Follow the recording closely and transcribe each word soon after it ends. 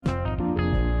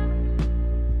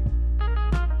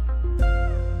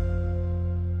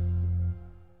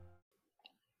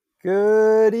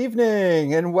Good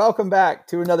evening and welcome back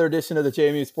to another edition of the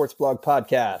JMU Sports Blog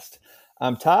podcast.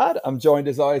 I'm Todd. I'm joined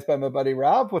as always by my buddy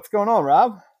Rob. What's going on,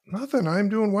 Rob? Nothing. I'm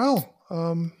doing well.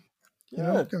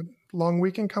 Got a long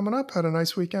weekend coming up. Had a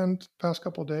nice weekend past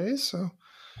couple of days. So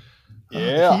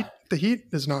the heat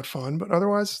is not fun, but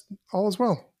otherwise all is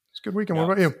well. It's a good weekend. What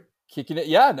about you? Kicking it.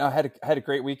 Yeah, no, I had a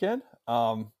great weekend.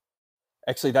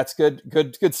 Actually, that's good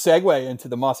segue into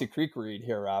the Mossy Creek read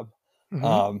here, Rob.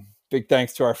 Mm-hmm. Big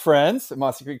thanks to our friends at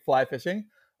Mossy Creek Fly Fishing.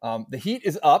 The heat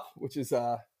is up, which is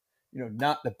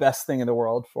not the best thing in the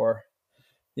world for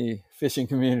the fishing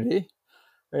community,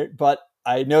 right? But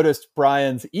I noticed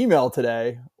Brian's email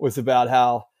today was about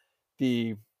how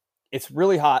it's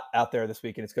really hot out there this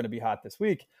week, and it's going to be hot this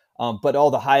week. But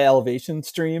all the high elevation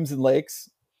streams and lakes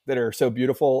that are so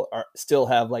beautiful still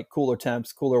have like cooler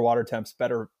water temps,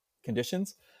 better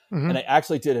conditions. Mm-hmm. And I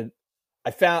actually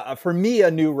I found for me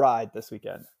a new ride this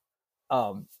weekend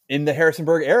in the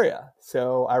Harrisonburg area.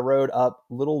 So I rode up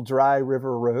Little Dry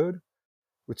River Road,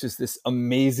 which is this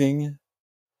amazing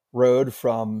road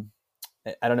from,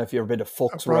 I don't know if you've ever been to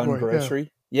Folks Run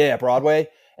Grocery. Yeah, Broadway.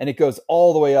 And it goes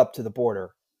all the way up to the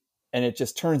border and it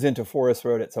just turns into Forest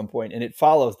Road at some point and it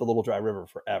follows the Little Dry River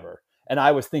forever. And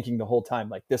I was thinking the whole time,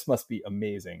 like, this must be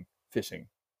amazing fishing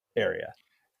area.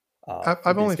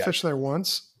 I've only fished there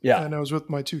once. Yeah. And I was with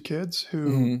my two kids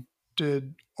who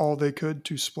did all they could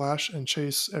to splash and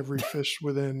chase every fish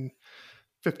within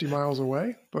 50 miles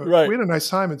away. But we had a nice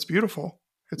time. It's beautiful.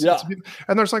 It's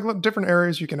and there's like different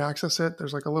areas you can access it.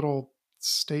 There's like a little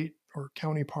state or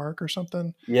county park or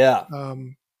something. Yeah.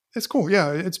 It's cool.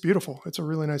 Yeah, it's beautiful. It's a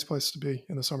really nice place to be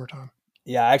in the summertime.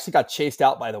 Yeah, I actually got chased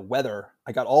out by the weather.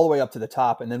 I got all the way up to the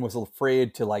top and then was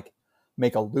afraid to like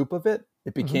make a loop of it.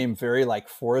 It became very like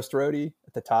forest roady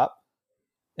at the top.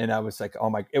 And I was like, I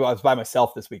was by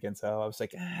myself this weekend. So I was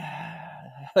like,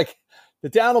 like the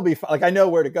down will be fine. Like, I know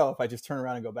where to go if I just turn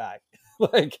around and go back.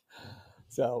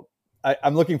 So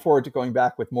I'm looking forward to going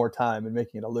back with more time and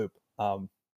making it a loop.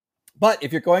 But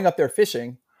if you're going up there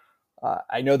fishing,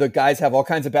 I know the guys have all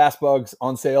kinds of bass bugs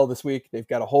on sale this week. They've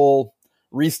got a whole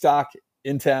restock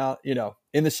in town,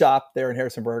 in the shop there in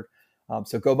Harrisonburg.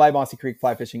 So go by Mossy Creek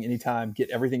Fly Fishing anytime. Get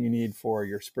everything you need for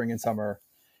your spring and summer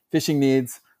fishing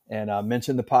needs, and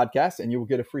mention the podcast, and you will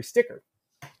get a free sticker.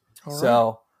 All right.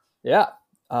 So, yeah,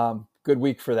 good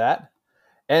week for that.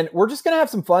 And we're just going to have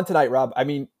some fun tonight, Rob. I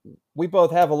mean, we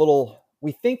both have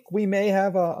we think we may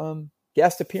have a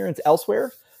guest appearance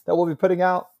elsewhere that we'll be putting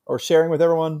out or sharing with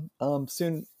everyone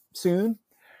soon.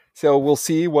 So we'll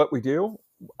see what we do.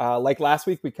 Like last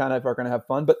week, we kind of are going to have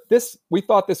fun, but we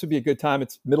thought this would be a good time.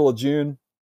 It's middle of June.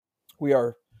 We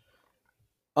are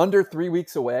under 3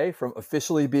 weeks away from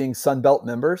officially being Sunbelt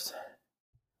members,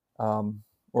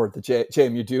 or the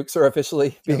JMU Dukes are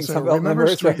officially being Sunbelt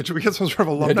members. Do we get some sort of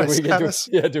alumni status?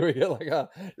 Do we get like a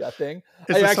thing?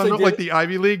 Is it Sunbelt like the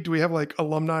Ivy League? Do we have like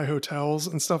alumni hotels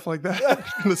and stuff like that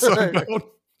in the Sunbelt?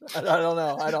 I don't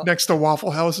know. Next to Waffle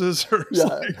Houses or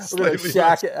we're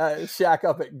gonna shack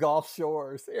up at Gulf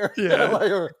Shores here.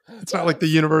 Yeah, it's not like the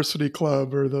University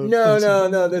Club or the.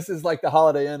 No. This is like the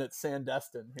Holiday Inn at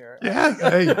Sandestin here. Yeah,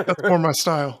 hey, that's more my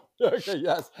style. Okay,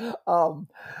 yes.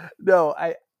 No,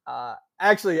 I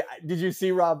actually, did you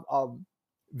see, Rob?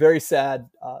 Very sad.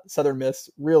 Southern Miss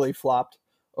really flopped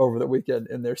over the weekend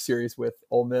in their series with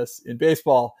Ole Miss in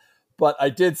baseball, but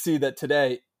I did see that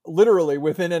today. Literally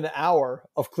within an hour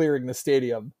of clearing the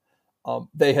stadium,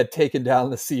 they had taken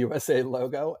down the CUSA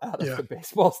logo out of the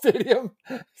baseball stadium.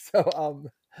 So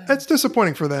it's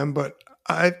disappointing for them, but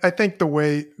I think the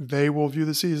way they will view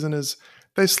the season is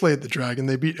they slayed the Dragon.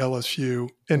 They beat LSU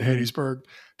in Hattiesburg.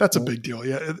 That's a big deal.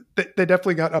 Yeah, they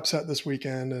definitely got upset this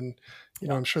weekend, and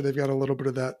I'm sure they've got a little bit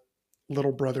of that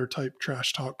little brother type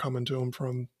trash talk coming to them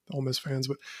from Ole Miss fans,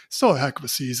 but still a heck of a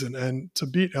season. And to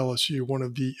beat LSU, one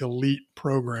of the elite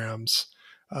programs,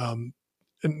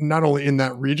 not only in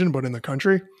that region, but in the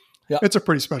country, it's a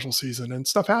pretty special season and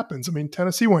stuff happens. I mean,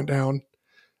 Tennessee went down.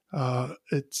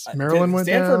 Maryland went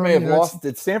down. Stanford may have lost.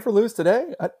 Did Stanford lose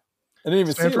today? I didn't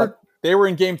even see it. They were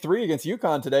in game 3 against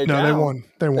UConn today. No, they won.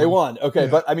 They won. Okay.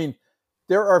 Yeah. But I mean,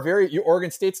 there are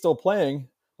Oregon State's still playing.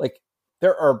 Like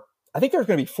I think there's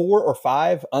going to be 4 or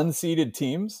 5 unseeded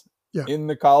teams in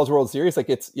the College World Series. Like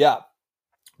it's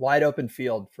wide open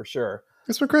field for sure.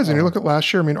 It's been crazy. And you look at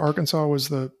last year. I mean, Arkansas was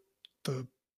the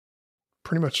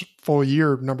pretty much full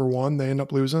year number 1. They end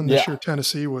up losing this year.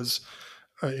 Tennessee was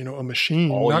a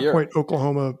machine. All Not year. Quite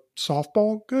Oklahoma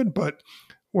softball good, but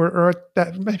we're at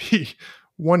that maybe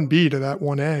 1B to that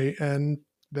 1A, and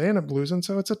they end up losing.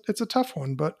 So it's a tough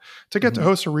one, but to get to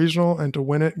host a regional and to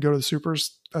win it and go to the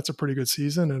Supers, that's a pretty good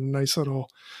season and a nice little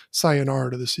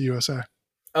sayonara to the CUSA.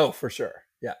 Oh, for sure.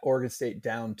 Yeah, Oregon State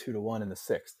down 2-1 in the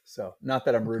sixth. So not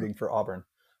that I'm Okay. rooting for Auburn,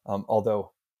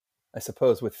 although I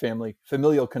suppose with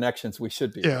familial connections we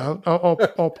should be, Yeah, right?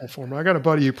 I'll pull for him. I got a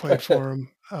buddy who played for him.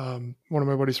 One of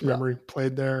my buddies from Yeah, memory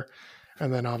played there,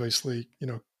 and then obviously,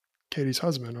 Katie's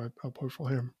husband. I'll pull for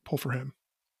him. Pull for him.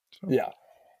 So yeah,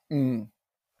 mm,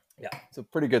 yeah. So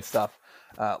pretty good stuff.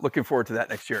 Looking forward to that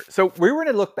next year. So we were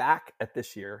going to look back at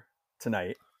this year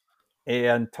tonight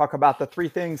and talk about the three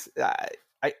things.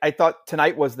 I thought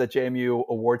tonight was the JMU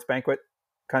awards banquet,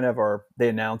 kind of, or they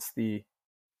announced the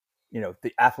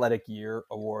athletic year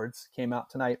awards came out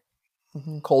tonight.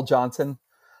 mhm. Cole Johnson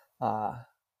uh,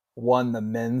 won the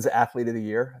men's athlete of the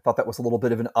year. I thought that was a little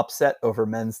bit of an upset over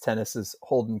men's tennis's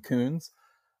Holden Coons.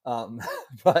 Um,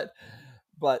 but,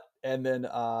 and then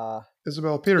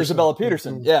Isabella Peterson. Isabella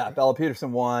Peterson. Yeah, Bella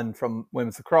Peterson won from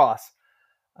women's lacrosse.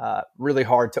 Really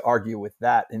hard to argue with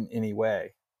that in any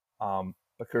way.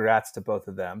 But congrats to both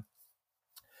of them.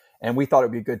 And we thought it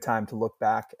would be a good time to look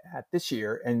back at this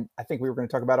year. And I think we were going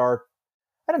to talk about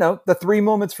the three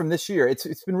moments from this year.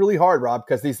 It's been really hard, Rob,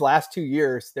 because these last 2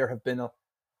 years, there have been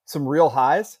some real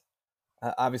highs.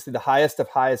 Obviously, the highest of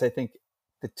highs, I think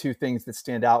the two things that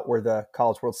stand out were the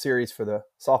College World Series for the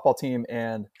softball team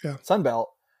and Yeah. Sun Belt.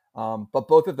 But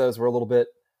both of those were a little bit,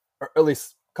 or at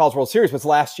least College World Series was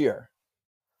last year.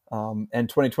 And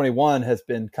 2021 has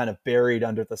been kind of buried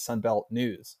under the Sun Belt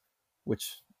news,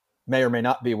 which may or may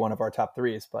not be one of our top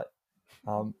threes. But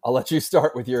I'll let you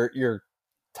start with your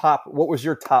top. What was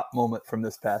your top moment from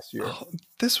this past year?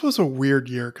 This was a weird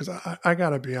year because I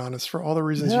got to be honest. For all the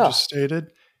reasons you just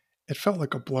stated, it felt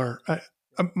like a blur.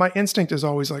 My instinct is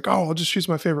always like, oh, I'll just choose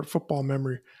my favorite football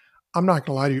memory. I'm not going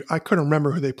to lie to you. I couldn't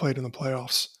remember who they played in the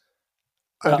playoffs.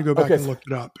 I had to go back and look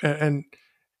it up. And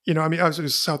I mean, obviously it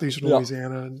was Southeastern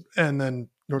Louisiana and then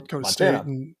North Dakota Montana.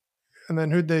 State. And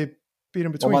then who'd they beat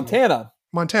in between? Well, Montana.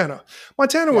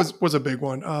 Montana was a big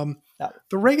one.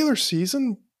 The regular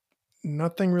season,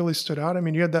 nothing really stood out. I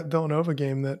mean, you had that Villanova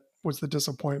game that was the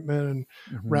disappointment, and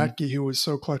Radke, who was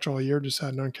so clutch all year, just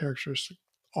had an uncharacteristic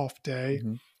off day. It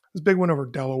was a big win over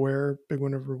Delaware, big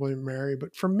win over William & Mary.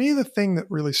 But for me, the thing that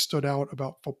really stood out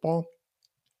about football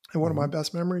and one of my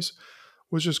best memories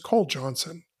was just Cole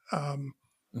Johnson.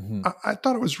 I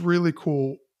thought it was really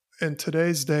cool in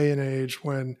today's day and age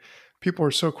when people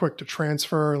are so quick to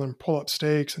transfer and pull up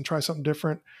stakes and try something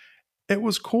different. It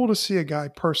was cool to see a guy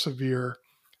persevere,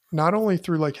 not only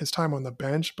through like his time on the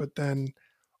bench, but then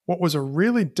what was a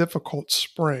really difficult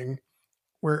spring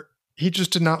where he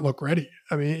just did not look ready.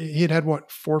 I mean, he had 4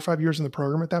 or 5 years in the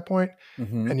program at that point,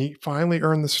 and he finally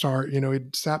earned the start.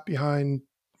 He'd sat behind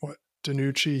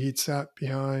Danucci, he'd sat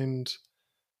behind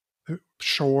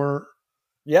Shore.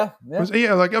 Yeah.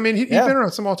 He'd been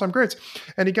around some all-time greats,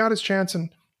 and he got his chance.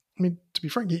 And I mean, to be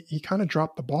frank, he kind of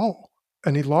dropped the ball,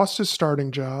 and he lost his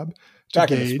starting job to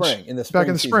Gage in the back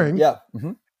in the spring. Yeah.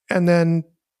 And then,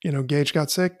 Gage got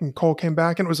sick and Cole came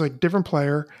back, and it was like a different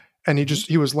player. And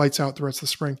he was lights out the rest of the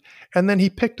spring. And then he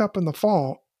picked up in the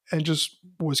fall and just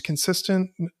was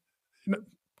consistent. Not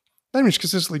even just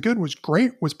consistently good, was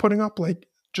great, was putting up like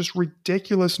just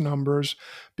ridiculous numbers,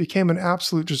 became an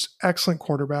absolute just excellent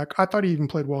quarterback. I thought he even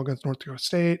played well against North Dakota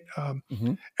State.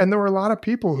 And there were a lot of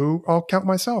people who, I'll count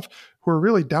myself, who were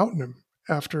really doubting him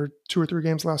after 2 or 3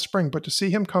 games last spring. But to see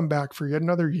him come back for yet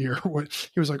another year,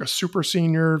 he was like a super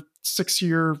senior,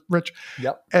 6-year rich.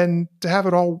 And to have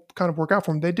it all kind of work out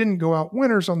for him, they didn't go out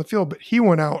winners on the field, but he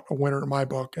went out a winner in my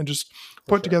book and just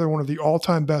put together one of the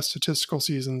all-time best statistical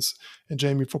seasons in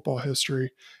JMU football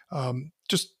history.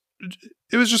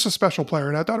 It was just a special player.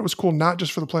 And I thought it was cool, not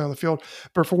just for the play on the field,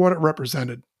 but for what it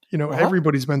represented.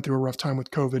 Everybody's been through a rough time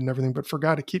with COVID and everything, but for a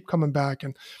guy to keep coming back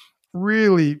and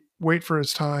really wait for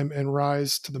his time and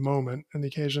rise to the moment and the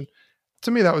occasion,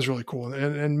 to me, that was really cool.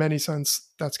 And in many sense,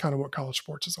 that's kind of what college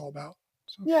sports is all about.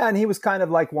 So. Yeah, and he was kind of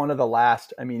like one of the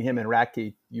last. I mean, him and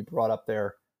Radke, you brought up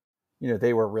there,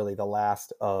 they were really the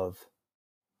last of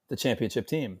the championship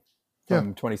team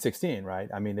from 2016, right?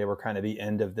 I mean, they were kind of the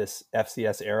end of this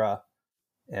FCS era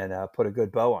and put a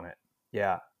good bow on it.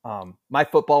 Yeah. My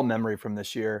football memory from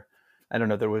this year, I don't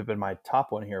know if there would have been my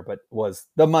top one here, but was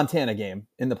the Montana game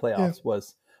in the playoffs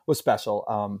was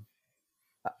special.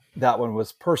 That one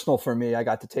was personal for me. I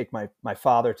got to take my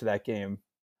father to that game.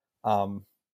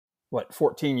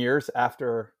 14 years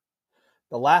after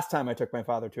the last time I took my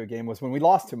father to a game was when we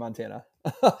lost to Montana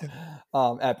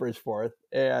at Bridgeport.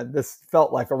 And this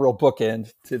felt like a real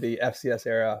bookend to the FCS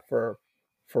era for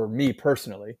me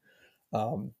personally.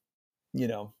 And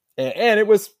it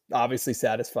was obviously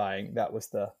satisfying. That was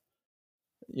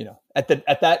at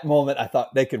that moment, I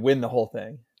thought they could win the whole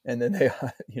thing. And then they,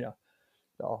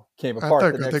 it all came I apart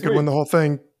think the next they could week. win the whole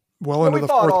thing well Yeah, into we the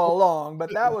thought fourth. all along,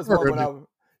 but that was one when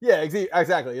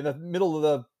exactly. In the middle of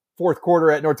the fourth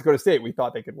quarter at North Dakota State, we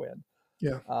thought they could win.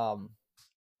 Yeah.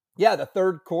 The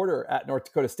third quarter at North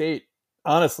Dakota State,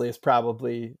 honestly, is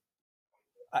probably,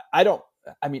 I'll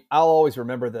always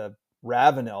remember the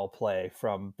Ravenel play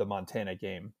from the Montana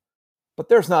game, but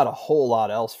there's not a whole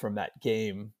lot else from that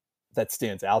game that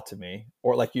stands out to me,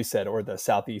 or like you said, or the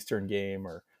Southeastern game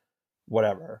or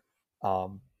whatever.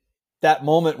 That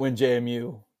moment when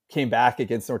JMU came back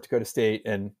against North Dakota State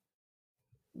and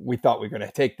we thought we were going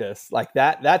to take this, like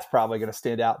that's probably going to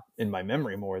stand out in my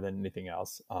memory more than anything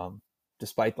else,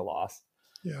 despite the loss.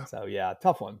 Yeah. So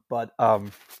tough one. But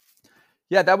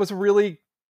that was a really,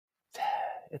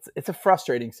 it's a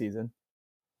frustrating season.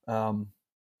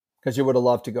 Because you would have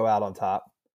loved to go out on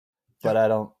top, but I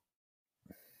don't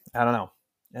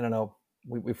know.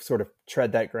 We've sort of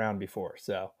tread that ground before.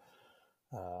 So,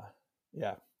 you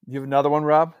have another one,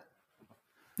 Rob?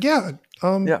 Yeah.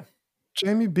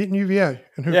 Jamie beating UVA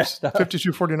in hoops,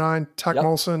 52-49. Tech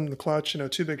Molson, the clutch,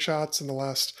 two big shots in the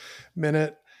last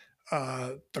minute.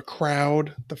 The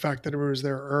crowd, the fact that it was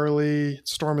there early,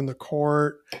 storming the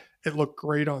court, it looked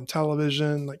great on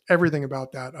television. Like everything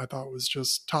about that, I thought was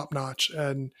just top notch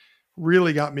and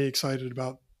really got me excited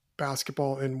about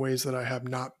basketball in ways that I have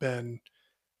not been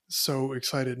so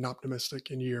excited and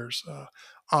optimistic in years.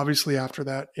 Obviously, after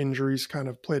that, injuries kind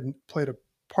of played a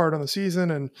part on the season,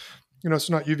 and it's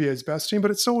not UVA's best team, but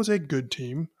it still was a good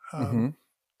team.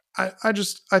 I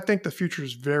think the future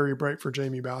is very bright for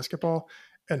Jamie basketball,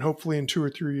 and hopefully in 2 or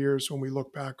 3 years, when we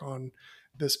look back on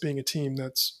this being a team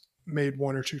that's made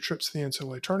 1 or 2 trips to the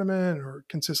NCAA tournament or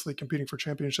consistently competing for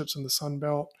championships in the Sun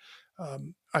Belt.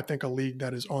 I think a league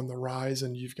that is on the rise,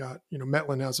 and you've got,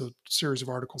 Metlin has a series of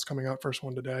articles coming out, first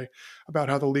one today, about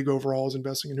how the league overall is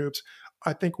investing in hoops.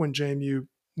 I think when JMU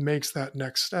makes that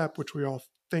next step, which we all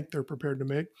think they're prepared to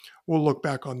make, we'll look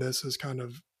back on this as kind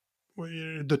of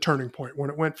the turning point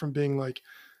when it went from being like,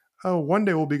 oh, one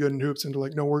day we'll be good in hoops into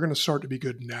like, no, we're going to start to be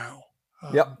good now.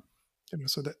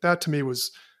 So that to me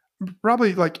was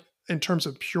probably like, in terms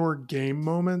of pure game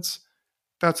moments,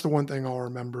 that's the one thing I'll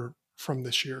remember from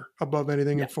this year above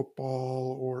anything in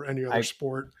football or any other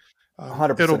sport.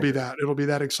 100% it'll be that. It'll be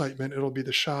that excitement. It'll be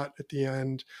the shot at the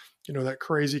end, that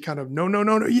crazy kind of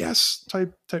no, yes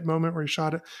type moment where he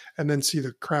shot it, and then see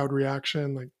the crowd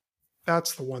reaction. Like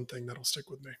that's the one thing that'll stick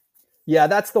with me. Yeah,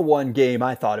 that's the one game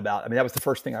I thought about. I mean, that was the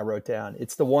first thing I wrote down.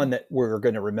 It's the one that we're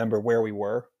going to remember where we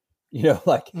were.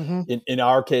 In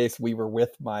our case, we were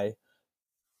with my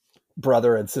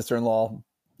brother and sister-in-law,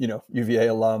 UVA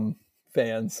alum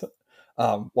fans,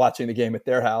 watching the game at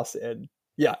their house. And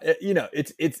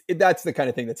that's the kind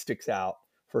of thing that sticks out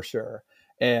for sure.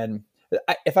 And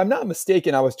if I'm not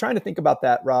mistaken, I was trying to think about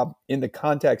that, Rob, in the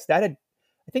context that I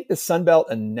think the Sun Belt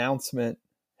announcement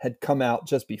had come out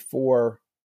just before,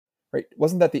 right?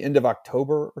 Wasn't that the end of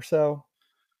October or so?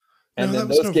 And then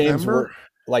those games were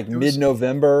like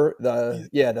mid-November. The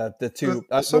two,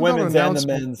 the women's and the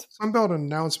men's. Sun Belt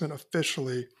announcement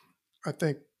officially, I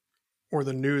think, or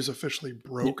the news officially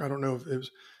broke. Yeah. I don't know if it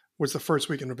was the first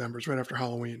week in November. It's right after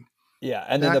Halloween. Yeah,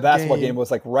 and then the basketball game was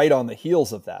like right on the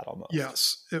heels of that almost.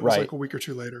 Yes, it was like a week or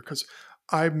two later because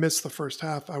I missed the first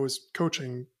half. I was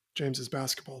coaching James's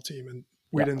basketball team, and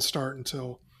we didn't start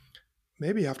until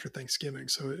maybe after Thanksgiving.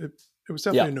 So it was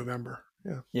definitely in November.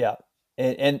 Yeah,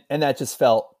 and that just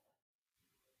felt.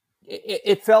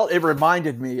 It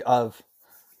reminded me of,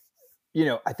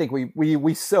 I think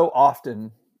we so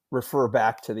often refer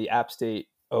back to the App State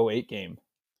 08 game.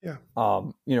 Yeah.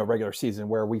 Regular season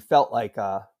where we felt like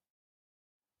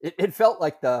it felt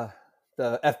like the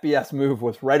FBS move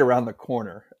was right around the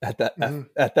corner at that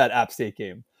at that App State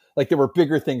game. Like there were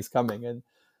bigger things coming, and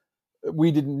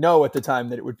we didn't know at the time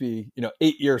that it would be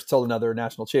 8 years till another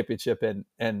national championship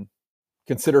and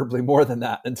considerably more than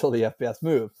that until the FBS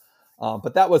move.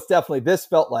 But that was definitely, this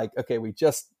felt like, okay,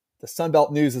 the Sun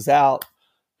Belt news is out.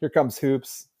 Here comes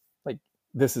hoops. Like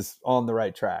this is on the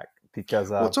right track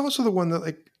because it's also the one that,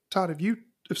 like, Todd,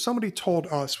 if somebody told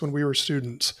us when we were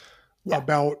students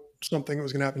about something that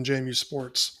was going to happen in JMU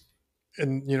sports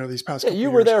and these past couple you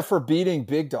years, were there for beating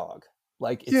Big Dog.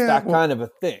 Like it's kind of a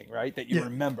thing, right? That you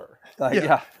remember. Like,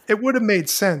 it would have made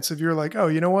sense if you're like, oh,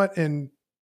 you know what? In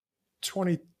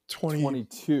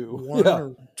 2022,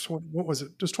 or 20, what was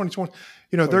it? Just 2020.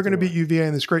 They're going to beat UVA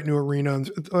in this great new arena. And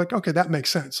like, okay, that makes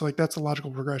sense. Like that's a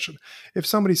logical progression. If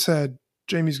somebody said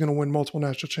Jamie's going to win multiple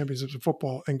national championships in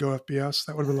football and go FBS,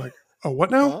 that would have been like, oh,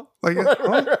 what now? Like,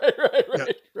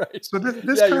 right. So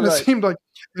this kind of seemed like,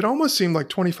 it almost seemed like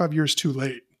 25 years too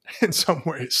late in some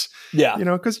ways. Yeah.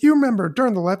 Because you remember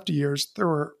during the lefty years, there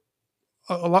were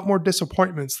a lot more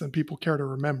disappointments than people care to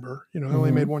remember. They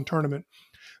only made one tournament,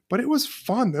 but it was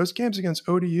fun. Those games against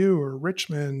ODU or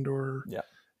Richmond or, Yeah.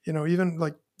 Even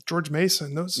like George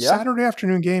Mason, those Yeah. Saturday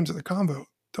afternoon games at the Convo,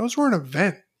 those were an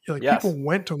event. Like Yes. people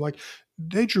went to them. Like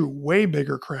they drew way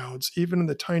bigger crowds, even in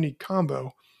the tiny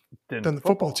Convo, than the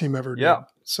football team ever did. Yeah.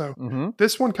 So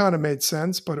this one kind of made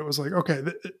sense, but it was like, okay,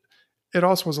 it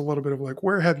also was a little bit of like,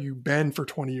 where have you been for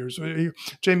 20 years?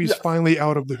 Jamie's finally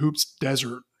out of the hoops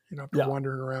desert, after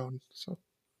wandering around. So.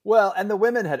 Well, and the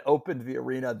women had opened the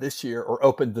arena this year, or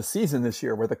opened the season this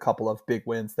year, with a couple of big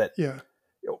wins that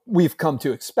we've come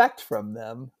to expect from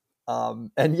them.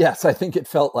 And yes, I think it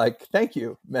felt like, thank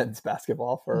you, men's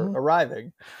basketball, for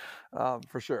arriving,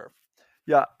 for sure.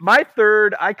 Yeah, my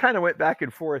third, I kind of went back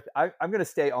and forth. I'm going to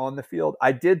stay on the field.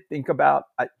 I did think about,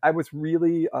 I was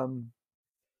really,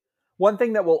 one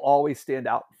thing that will always stand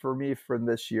out for me from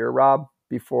this year, Rob,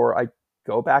 before I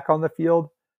go back on the field,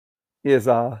 is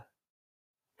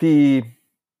the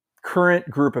current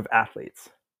group of athletes,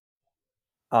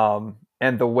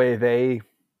 and the way they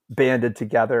banded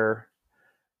together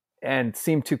and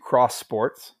seemed to cross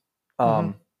sports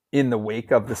in the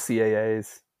wake of the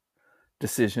CAA's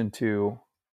decision to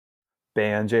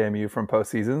ban JMU from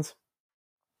postseasons.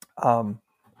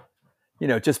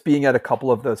 Just being at a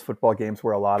couple of those football games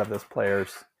where a lot of those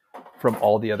players from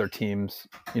all the other teams,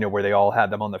 where they all had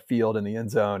them on the field in the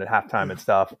end zone at halftime and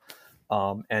stuff.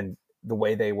 And the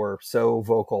way they were so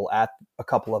vocal at a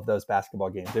couple of those basketball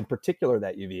games, in particular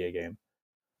that UVA game.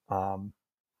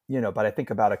 But I think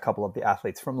about a couple of the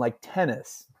athletes from like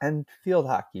tennis and field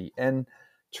hockey and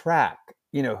track,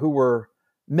 who were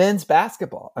men's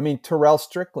basketball. I mean, Terrell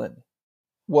Strickland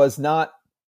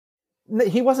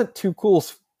he wasn't too cool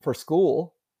for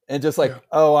school and just like,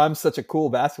 oh, I'm such a cool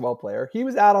basketball player. He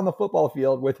was out on the football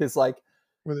field with his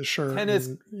with his shirt, tennis,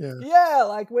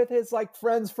 like with his like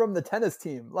friends from the tennis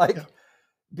team,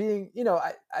 being,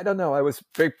 I don't know. I was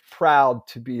very proud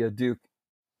to be a Duke,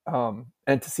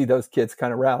 and to see those kids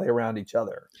kind of rally around each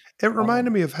other. It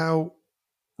reminded me of how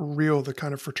real the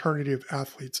kind of fraternity of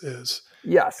athletes is.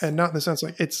 Yes, and not in the sense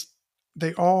like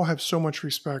they all have so much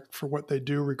respect for what they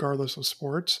do, regardless of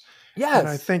sports. Yes, and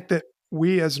I think that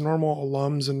we as normal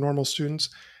alums and normal students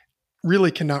really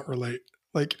cannot relate.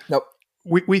 Like, nope.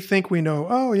 We think we know,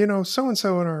 oh,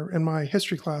 so-and-so in my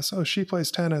history class, oh, she plays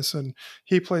tennis and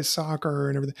he plays soccer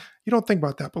and everything. You don't think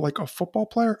about that. But like a football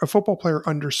player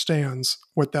understands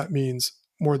what that means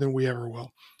more than we ever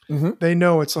will. They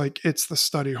know it's the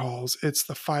study halls, it's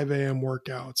the 5 a.m.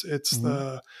 workouts, it's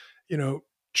the,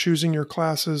 choosing your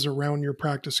classes around your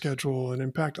practice schedule and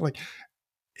impact. Like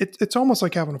it's almost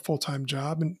like having a full-time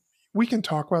job. And we can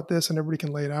talk about this and everybody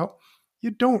can lay it out.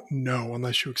 You don't know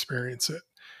unless you experience it.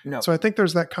 No. So I think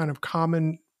there's that kind of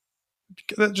common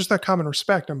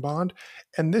respect and bond.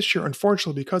 And this year,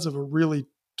 unfortunately, because of a really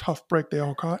tough break they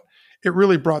all caught, it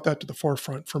really brought that to the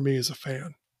forefront for me as a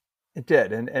fan. It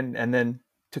did. And then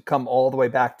to come all the way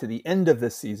back to the end of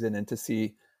this season and to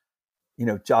see,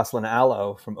 Jocelyn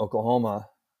Allo from Oklahoma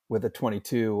with a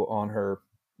 22 on her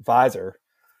visor,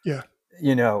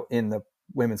 in the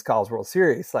Women's College World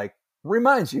Series, like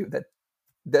reminds you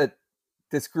that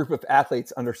this group of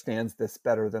athletes understands this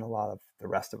better than a lot of the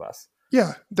rest of us.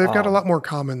 Yeah, they've got a lot more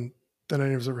common than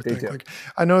any of us ever think. Like,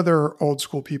 I know there are old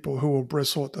school people who will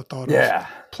bristle at the thought of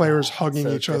players hugging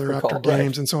each other after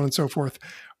games and so on and so forth.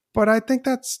 But I think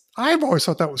I've always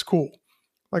thought that was cool.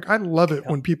 Like, I love it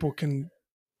when people can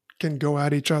go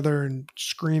at each other and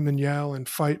scream and yell and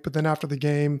fight. But then after the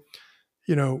game,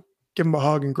 give them a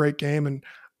hug and great game. And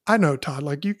I know, Todd,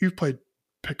 like you've played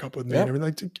pickup with me and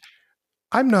everything. Like,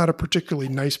 I'm not a particularly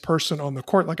nice person on the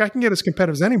court. Like I can get as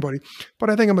competitive as anybody, but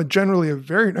I think I'm generally a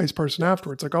very nice person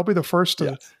afterwards. Like I'll be the first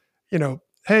to, hey,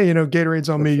 Gatorade's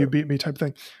on me, you beat me type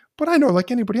thing. But I know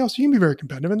like anybody else, you can be very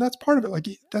competitive and that's part of it. Like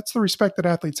that's the respect that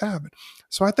athletes have.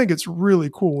 So I think it's really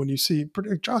cool when you see,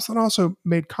 Jocelyn also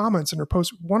made comments in her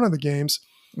post one of the games,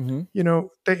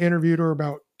 they interviewed her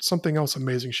about something else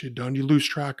amazing she'd done. You lose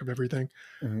track of everything,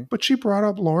 but she brought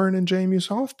up Lauren and JMU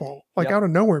softball, like out of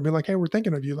nowhere, being like, hey, we're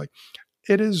thinking of you. Like,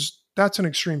 that's an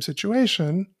extreme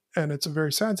situation and it's a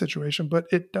very sad situation, but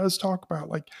it does talk about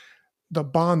like the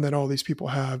bond that all these people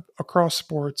have across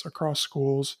sports, across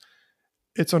schools.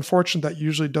 It's unfortunate that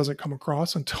usually doesn't come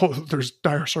across until there's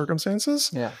dire circumstances.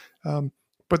 Yeah.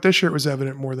 But this year it was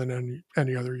evident more than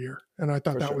any other year. And I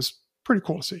thought that was pretty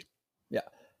cool to see. Yeah.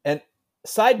 And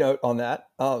side note on that,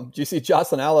 do you see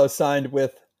Jocelyn Allo signed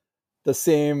with the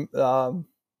same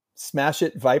Smash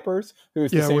It Vipers, who's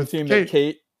the same team that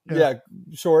Kate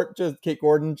Kate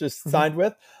Gordon just signed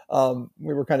with.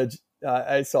 We were kind of,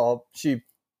 I saw Kate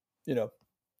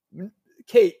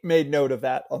Kate made note of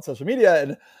that on social media,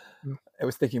 and I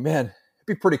was thinking, man, it'd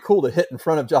be pretty cool to hit in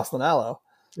front of Jocelyn Allo.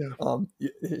 Yeah.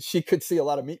 She could see a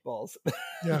lot of meatballs.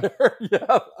 Yeah.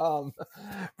 Yeah.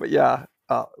 But yeah,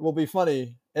 it will be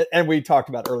funny. And we talked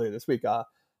about earlier this week,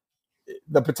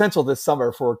 the potential this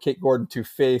summer for Kate Gordon to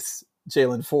face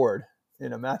Jalen Ford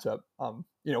in a matchup.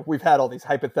 We've had all these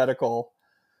hypothetical,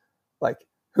 like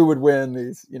who would win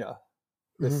these,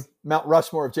 this Mount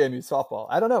Rushmore of JMU softball.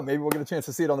 I don't know. Maybe we'll get a chance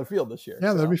to see it on the field this year.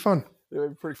 Yeah, that'd be fun. It would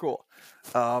be pretty cool.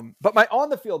 But my on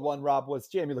the field one, Rob, was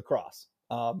JMU lacrosse.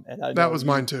 And I that was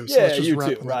mine too. So yeah, you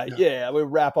too, right? Yeah, we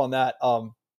wrap on that.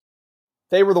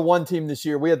 They were the one team this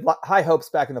year. We had high hopes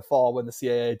back in the fall when the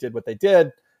CAA did what they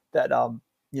did. That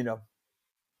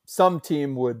some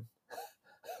team would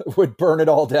burn it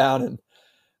all down, and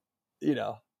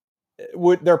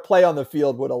their play on the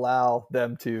field would allow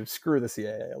them to screw the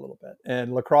CAA a little bit.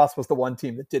 And lacrosse was the one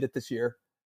team that did it this year.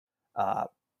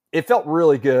 It felt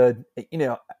really good.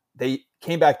 They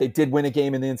came back. They did win a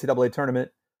game in the NCAA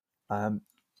tournament.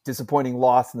 Disappointing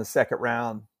loss in the second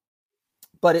round,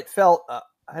 but it felt,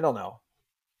 I don't know.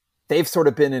 They've sort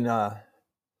of been in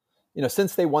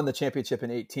since they won the championship in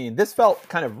 2018, this felt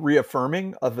kind of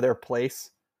reaffirming of their place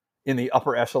in the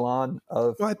upper echelon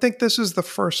of. Well, I think this is the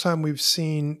first time we've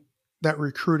seen that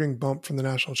recruiting bump from the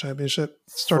national championship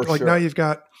start. Like, now you've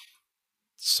got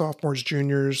sophomores,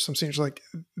 juniors, some seniors like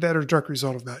that are a direct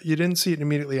result of that. You didn't see it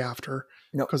immediately after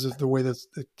because of the way that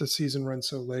the season runs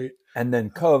so late. And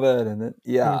then COVID and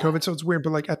COVID. So it's weird,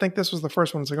 but like, I think this was the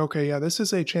first one. It's like, okay, yeah, this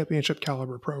is a championship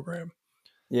caliber program.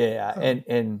 Yeah.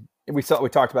 And we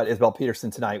talked about Isabel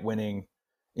Peterson tonight winning,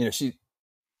 she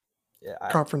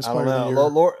conference player of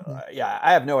the year.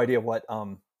 I have no idea what,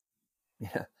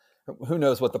 who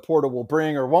knows what the portal will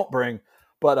bring or won't bring,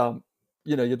 but,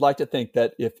 you'd like to think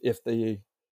that if the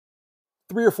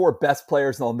 3 or 4 best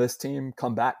players on this team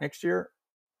come back next year,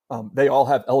 they all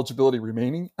have eligibility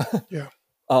remaining. Yeah.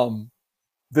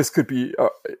 This could be,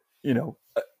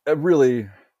 a really,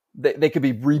 they could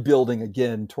be rebuilding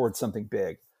again towards something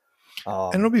big.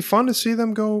 And it'll be fun to see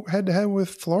them go head to head with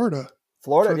Florida.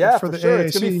 For sure. AAC.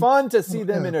 It's going to be fun to see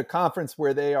them in a conference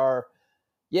where they are,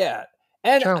 and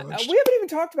we haven't even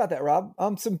talked about that, Rob.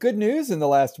 Some good news in the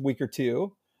last week or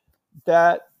two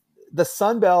that the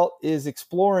Sun Belt is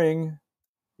exploring.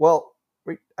 Well,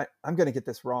 I'm going to get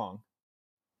this wrong,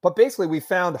 but basically we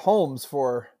found homes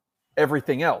for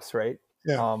everything else, right?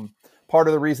 Yeah. Part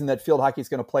of the reason that field hockey is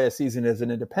going to play a season as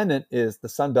an independent is the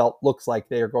Sun Belt looks like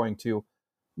they are going to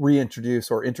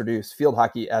reintroduce or introduce field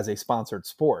hockey as a sponsored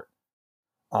sport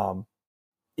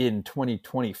in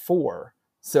 2024.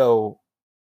 So,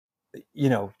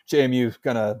 JMU is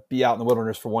going to be out in the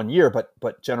wilderness for 1 year,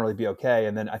 but generally be okay.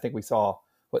 And then I think we saw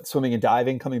swimming and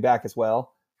diving coming back as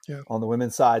well on the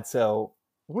women's side. So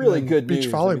really good beach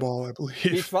news. Volleyball, I believe.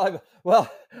 Beach volleyball.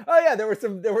 Well,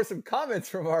 there were some comments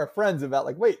from our friends about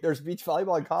like, wait, there's beach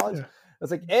volleyball in college. Yeah. I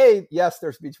was like, A, yes,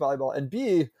 there's beach volleyball, and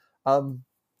B,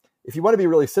 if you want to be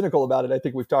really cynical about it, I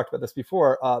think we've talked about this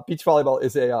before. Beach volleyball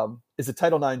is a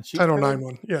Title IX cheat Title code. IX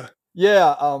one, yeah.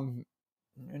 Yeah,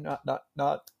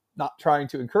 not trying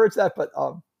to encourage that, but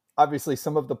obviously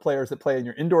some of the players that play in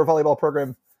your indoor volleyball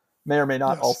program may or may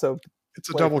not also. It's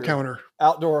a double counter.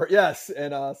 Outdoor, yes,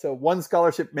 and so one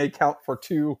scholarship may count for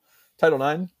 2 Title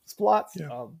IX spots.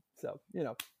 Yeah.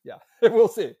 We'll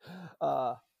see.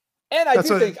 And I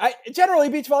think generally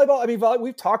beach volleyball. I mean,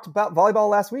 we've talked about volleyball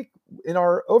last week in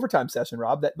our overtime session,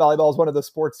 Rob. That volleyball is one of the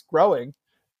sports growing.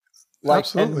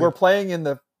 Absolutely. And we're playing in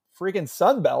the freaking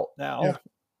Sun Belt now,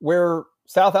 where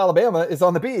South Alabama is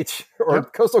on the beach or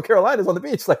Coastal Carolina is on the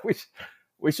beach. Like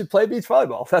we should play beach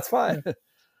volleyball. That's fine.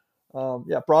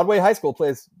 Broadway High School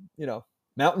plays,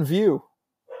 Mountain View.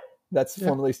 That's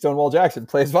formerly Stonewall Jackson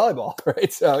plays volleyball,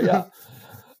 right? So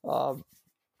all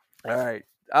right.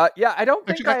 I don't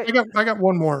think I got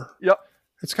one more. Yep.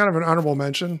 It's kind of an honorable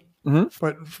mention,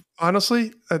 but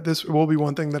honestly, this will be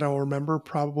one thing that I'll remember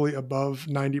probably above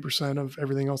 90% of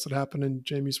everything else that happened in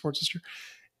JMU sports this year.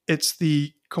 It's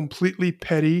the completely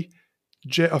petty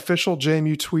official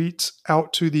JMU tweets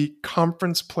out to the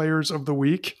conference players of the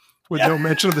week with no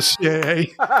mention of the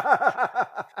CAA.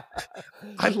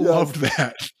 I loved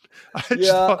that. I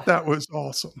just thought that was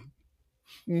awesome.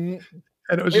 Mm-hmm.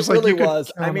 And it was just really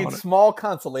was. I mean, small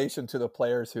consolation to the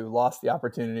players who lost the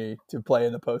opportunity to play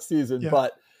in the postseason. Yeah.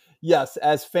 But yes,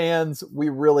 as fans, we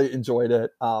really enjoyed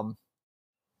it. I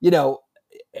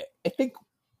think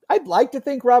I'd like to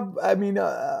think, Rob, I mean,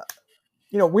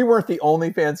 we weren't the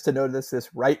only fans to notice this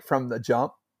right from the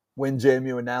jump when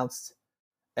JMU announced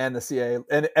and the CAA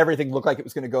and everything looked like it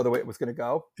was going to go the way it was going to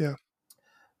go. Yeah.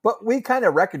 But we kind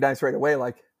of recognized right away,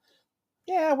 like,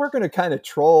 we're going to kind of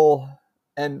troll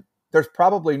and there's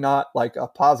probably not like a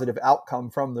positive outcome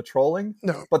from the trolling.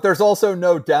 No. But there's also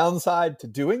no downside to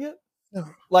doing it. No.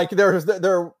 Like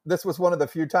this was one of the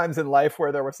few times in life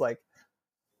where there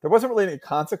wasn't really any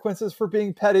consequences for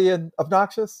being petty and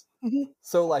obnoxious. Mm-hmm.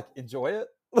 So like enjoy it.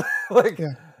 Like,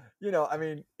 Yeah. you know, I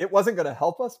mean, it wasn't going to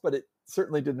help us, but it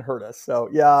certainly didn't hurt us. So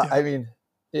yeah. I mean,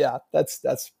 yeah, this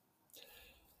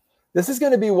is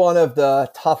going to be one of the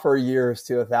tougher years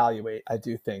to evaluate, I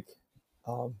do think.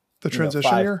 The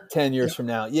transition year? 10 years from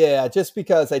now. Yeah, just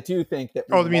because I do think that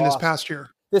you mean this past year?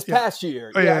 Past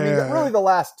year. Oh, I mean, really the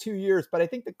last 2 years, but I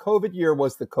think the COVID year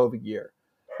was the COVID year,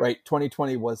 right?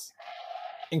 2020 was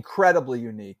incredibly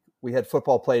unique. We had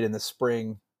football played in the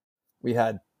spring. We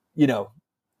had, you know,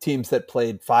 teams that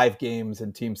played 5 games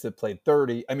and teams that played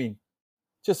 30. I mean,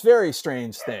 just very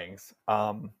strange things.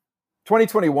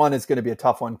 2021 is going to be a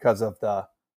tough one because of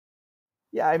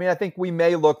I mean, I think we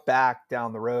may look back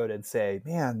down the road and say,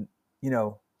 man, you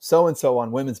know, so-and-so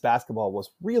on women's basketball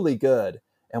was really good,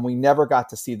 and we never got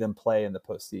to see them play in the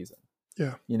postseason.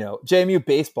 Yeah. You know, JMU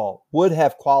baseball would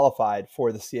have qualified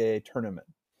for the CAA tournament.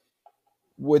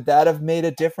 Would that have made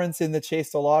a difference in the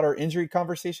Chase DeLauder injury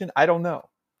conversation? I don't know.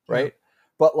 Right. Yeah.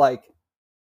 But like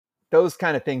those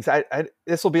kind of things,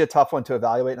 this will be a tough one to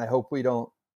evaluate. And I hope we don't,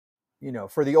 you know,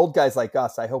 for the old guys like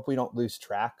us, I hope we don't lose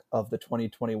track of the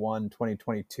 2021,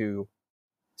 2022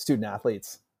 student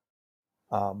athletes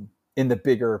in the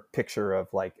bigger picture of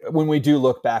like, when we do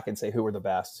look back and say who were the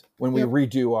best, when we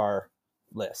redo our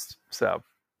list. So,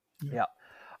 yeah.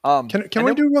 Can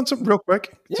we do something real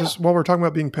quick? Yeah. Just while we're talking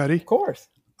about being petty. Of course.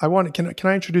 Can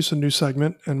I introduce a new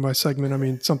segment? And by segment, I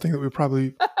mean something that we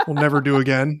probably will never do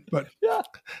again. But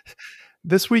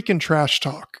This week in Trash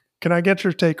Talk, can I get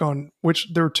your take on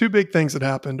there were 2 big things that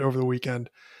happened over the weekend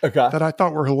that I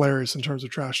thought were hilarious in terms of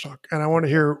Trash Talk. And I want to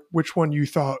hear which one you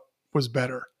thought was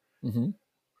better. Mm-hmm.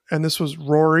 And this was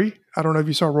Rory. I don't know if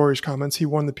you saw Rory's comments. He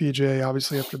won the PGA,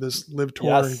 obviously, after this Live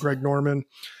Tour and Greg Norman.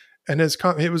 And it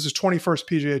was his 21st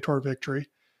PGA Tour victory.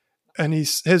 And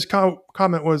his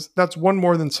comment was, that's one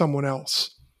more than someone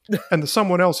else. And the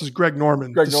someone else is Greg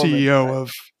Norman, CEO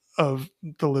of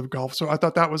the Live Golf. So I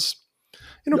thought that was,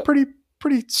 you know,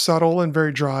 pretty subtle and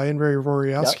very dry and very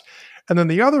Rory-esque. Yep. And then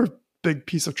the other big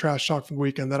piece of trash talk from the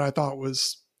weekend that I thought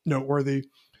was noteworthy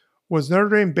was Notre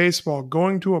Dame baseball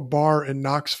going to a bar in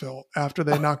Knoxville after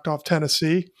they knocked off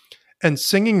Tennessee and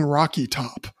singing Rocky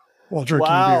Top while drinking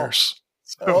beers.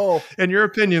 So, in your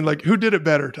opinion, like who did it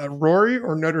better, Rory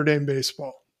or Notre Dame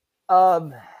baseball?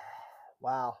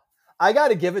 Wow. I got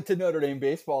to give it to Notre Dame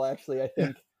baseball. Actually, I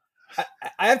think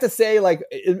I have to say, like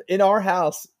in our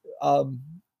house, you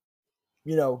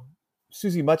know,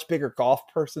 Susie, much bigger golf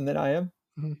person than I am.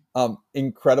 Mm-hmm.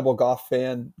 Incredible golf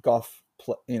fan,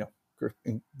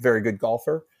 very good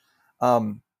golfer.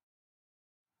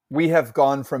 We have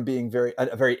gone from being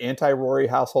a very anti-Rory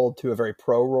household to a very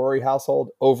pro-Rory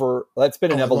household that's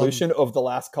been an evolution over the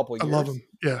last couple of years. I love him.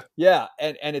 Yeah. Yeah.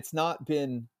 And it's not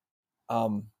been,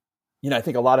 I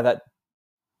think a lot of that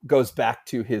goes back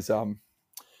to his,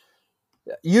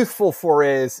 youthful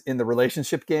forays in the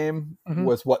relationship game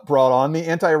was what brought on the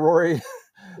anti-Rory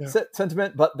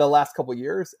sentiment, but the last couple of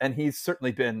years, and he's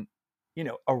certainly been, you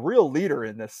know, a real leader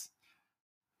in this,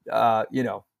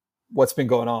 what's been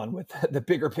going on with the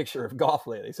bigger picture of golf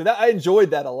lately. So that I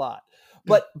enjoyed that a lot,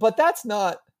 but that's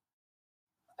not,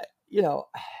 you know,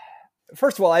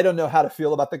 first of all, I don't know how to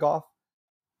feel about the golf.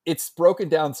 It's broken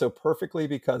down so perfectly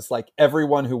because like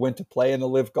everyone who went to play in the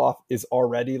Live Golf is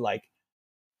already like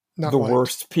not the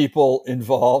worst people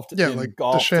involved in like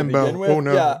golf to begin with. Oh,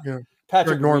 no.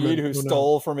 Patrick Reed, who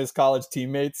stole from his college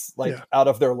teammates, out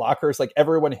of their lockers. Like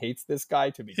everyone hates this guy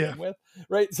to begin with.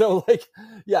 Right. So like,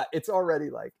 it's already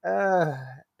like,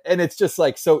 and it's just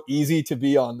like so easy to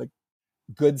be on the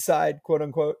good side, quote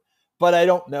unquote. But I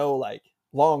don't know, like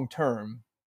long term,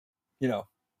 you know,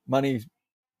 money's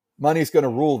going to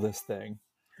rule this thing.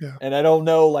 Yeah. And I don't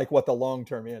know like what the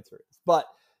long-term answer is, but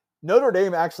Notre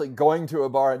Dame actually going to a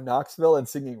bar in Knoxville and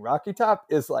singing Rocky Top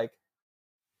is like,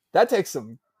 that takes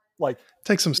some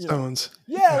stones.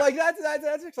 Like that's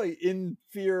actually in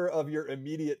fear of your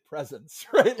immediate presence,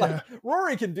 right? Like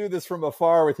Rory can do this from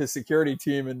afar with his security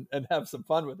team and have some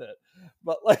fun with it,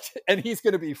 but like, and he's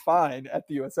going to be fine at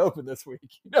the US Open this week,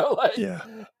 you know, like,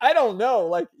 I don't know,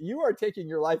 like you are taking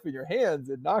your life in your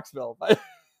hands in Knoxville, but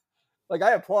like,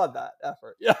 I applaud that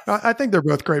effort. Yeah. I think they're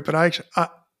both great, but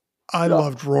I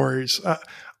loved Rory's.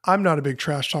 I'm not a big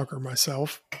trash talker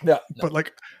myself, but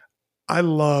like, I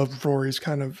love Rory's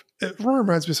Rory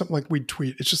reminds me of something like we'd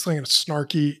tweet. It's just like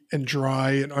snarky and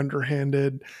dry and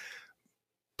underhanded.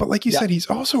 But like you said, he's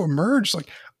also emerged. Like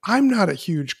I'm not a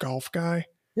huge golf guy.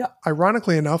 Yeah.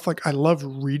 Ironically enough, like I love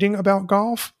reading about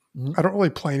golf. Mhm. I don't really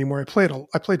play anymore.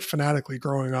 I played fanatically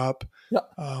growing up. Yeah.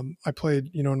 I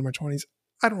played, in my 20s.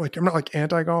 I'm not like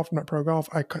anti-golf, I'm not pro-golf.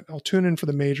 I'll tune in for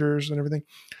the majors and everything.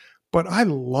 But I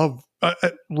love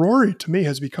Rory. To me,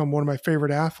 has become one of my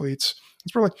favorite athletes.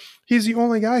 It's probably he's the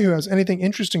only guy who has anything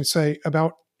interesting to say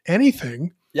about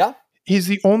anything. Yeah. He's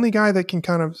the only guy that can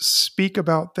kind of speak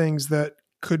about things that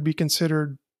could be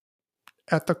considered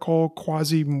ethical,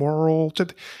 quasi-moral,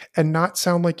 and not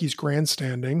sound like he's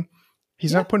grandstanding.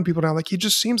 He's not putting people down. Like he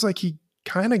just seems like he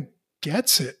kind of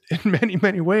gets it in many,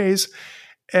 many ways.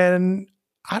 And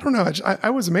I don't know. I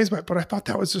was amazed by it, but I thought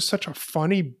that was just such a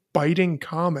funny, biting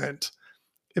comment.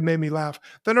 It made me laugh.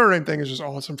 The Notre Dame thing is just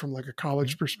awesome from like a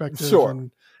college perspective. Sure.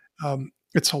 And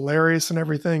it's hilarious and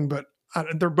everything, but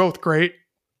they're both great.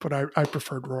 But I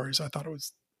preferred Rory's. I thought it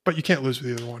was, but you can't lose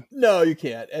with either one. No, you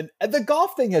can't. And the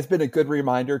golf thing has been a good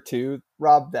reminder too,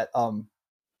 Rob, that,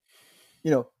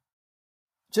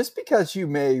 just because you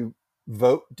may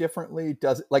vote differently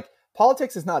doesn't, like,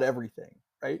 politics is not everything,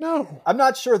 right? No. I'm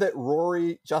not sure that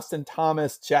Rory, Justin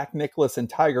Thomas, Jack Nicklaus, and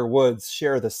Tiger Woods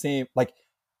share the same,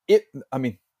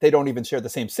 they don't even share the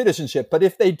same citizenship, but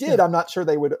if they did, I'm not sure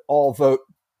they would all vote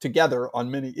together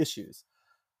on many issues.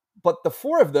 But the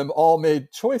four of them all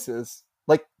made choices,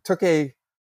 like took a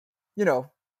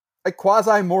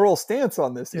quasi-moral stance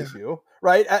on this issue,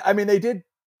 right? I mean, they did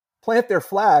plant their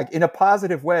flag in a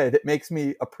positive way that makes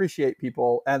me appreciate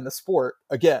people and the sport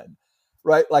again,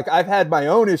 right? Like I've had my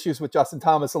own issues with Justin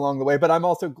Thomas along the way, but I'm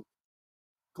also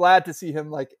glad to see him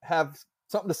like have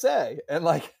something to say and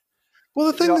like, well,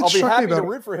 the thing that I'll be struck me happy about to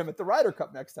root for him at the Ryder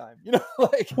Cup next time.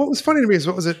 Like what was funny to me is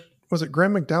was it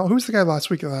Graham McDowell? Who was the guy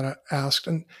last week that I asked?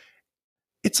 And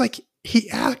it's like he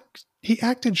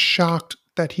acted shocked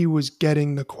that he was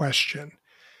getting the question,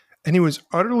 and he was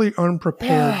utterly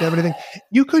unprepared to have anything.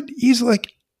 You could easily,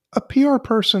 like a PR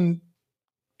person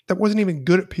that wasn't even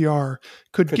good at PR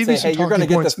could give say, you some hey, you're going to talking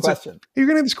get points this and say, question. you're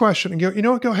going to get this question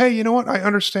and go, hey, you know what? I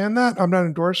understand that. I'm not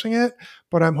endorsing it,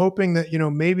 but I'm hoping that,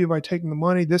 maybe by taking the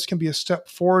money, this can be a step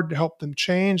forward to help them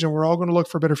change. And we're all going to look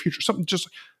for a better future. Something just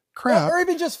crap. Or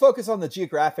even just focus on the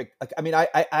geographic. Like, I mean, I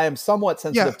am somewhat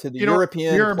sensitive to the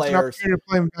European players. To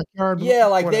play in the backyard, yeah,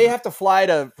 like whatever. they have to fly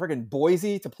to friggin'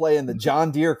 Boise to play in the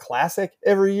John Deere Classic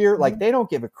every year. Like they don't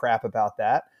give a crap about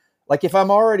that. Like if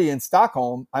I'm already in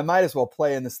Stockholm, I might as well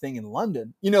play in this thing in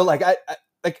London. Like I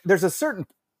there's a certain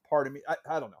part of me.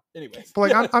 I don't know. Anyways, but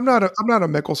like I'm not a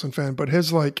Mickelson fan, but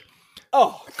his like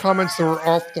comments that were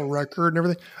off the record and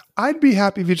everything. I'd be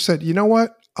happy if you just said, you know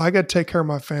what, I got to take care of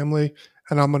my family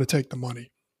and I'm going to take the money.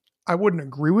 I wouldn't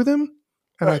agree with him,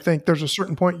 and I think there's a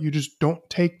certain point you just don't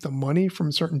take the money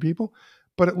from certain people.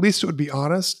 But at least it would be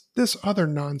honest. This other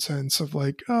nonsense of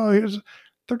like, they're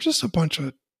just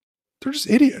they're just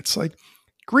idiots. Like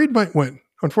greed might win.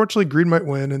 Unfortunately, greed might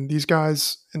win. And these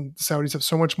guys and the Saudis have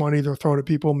so much money, they'll throw it at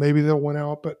people. Maybe they'll win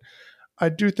out. But I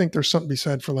do think there's something to be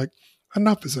said for like,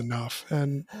 enough is enough.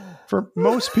 And for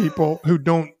most people who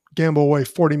don't gamble away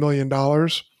 $40 million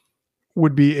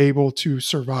would be able to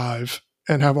survive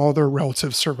and have all their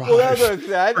relatives survive. Well,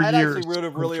 I'd actually would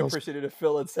have really appreciated if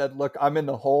Phil had said, look, I'm in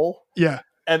the hole. Yeah.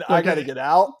 And I got to get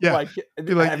out. Yeah. Like,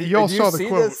 you all saw the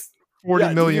quote,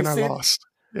 40 million I lost.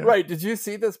 Yeah. Right. Did you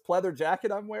see this pleather jacket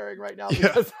I'm wearing right now?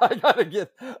 Because I got to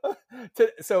get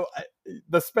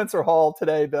the Spencer Hall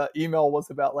today, the email was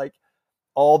about like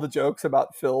all the jokes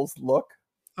about Phil's look.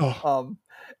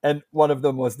 And one of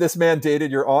them was, this man dated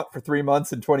your aunt for 3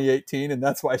 months in 2018, and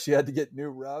that's why she had to get new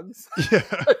rugs. Yeah.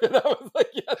 And I was like,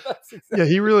 that's exactly. Yeah,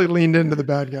 he really leaned into the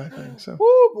bad guy thing. So.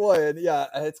 Oh boy. And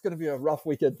it's going to be a rough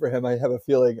weekend for him. I have a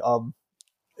feeling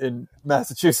in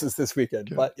Massachusetts this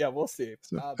weekend, but we'll see.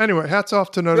 So, anyway, hats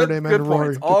off to Notre Dame and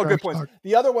Rory. All good points.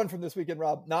 The other one from this weekend,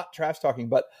 Rob, not trash talking,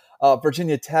 but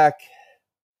Virginia Tech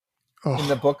in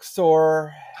the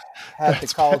bookstore had the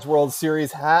College World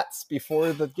Series hats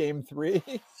before the game 3.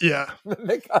 Yeah.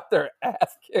 They got their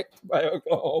ass kicked by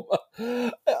Oklahoma.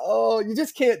 Oh, you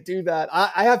just can't do that.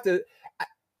 I have to,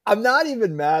 I'm not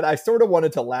even mad. I sort of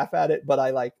wanted to laugh at it, but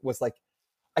I was like,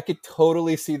 I could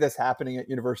totally see this happening at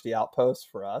University Outpost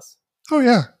for us. Oh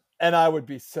yeah. And I would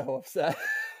be so upset.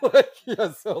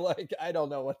 I don't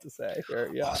know what to say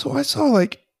here. Yeah. So I saw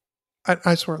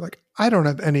I swear, I don't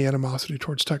have any animosity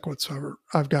towards Tech whatsoever.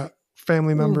 I've got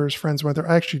family members, friends went there.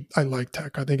 I like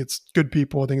Tech. I think it's good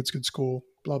people. I think it's good school,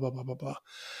 blah, blah, blah, blah, blah.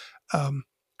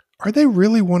 Are they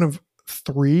really one of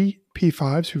 3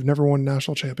 P5s who've never won a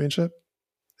national championship?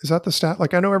 Is that the stat?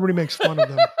 Like, I know everybody makes fun of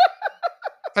them.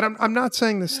 And I'm not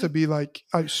saying this to be like,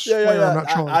 I swear I'm not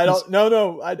trolling. I don't,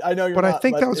 no, I know you're but not. I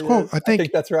think that was quote. I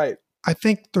think that's right. I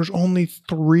think there's only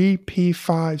 3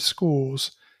 P5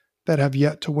 schools that have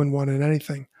yet to win one in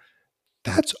anything.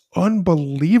 That's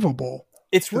unbelievable.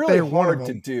 It's that really they're one of hard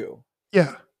to them. do.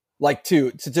 Yeah. Like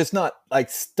to just not like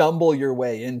stumble your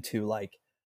way into like,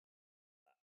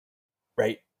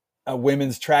 right, a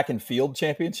women's track and field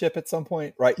championship at some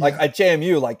point, right? Like Yeah. at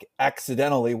JMU, like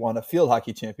accidentally won a field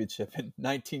hockey championship in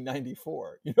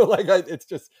 1994.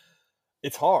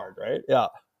 It's hard, right? Yeah.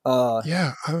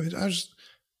 Yeah.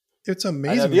 It's I know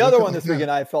amazing. the You look other at one like this that.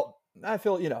 weekend I feel,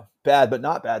 bad, but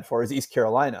not bad for is East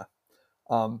Carolina,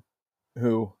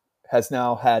 who has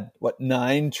now had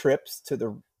 9 trips to the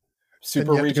And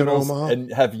super yet to go to regionals Omaha.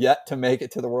 and have yet to make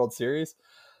it to the World Series.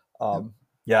 Yep.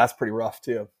 Yeah, that's pretty rough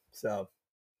too. So,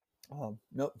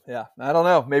 nope. Yeah, I don't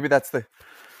know. Maybe that's the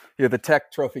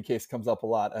Tech trophy case comes up a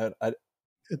lot.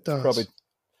 It does. Probably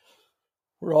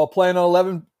we're all playing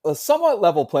on a somewhat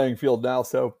level playing field now,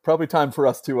 so probably time for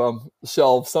us to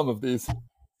shelve some of these.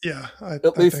 Yeah,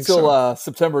 At least think till so.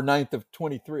 September 9th of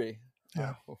 23.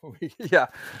 Yeah.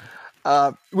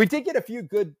 We did get a few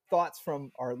good thoughts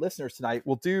from our listeners tonight.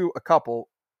 We'll do a couple.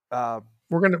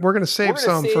 We're gonna save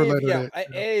some for later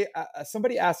date.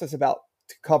 Somebody asked us to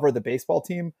cover the baseball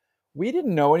team. We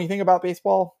didn't know anything about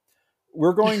baseball.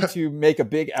 We're going to make a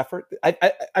big effort.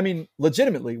 I mean,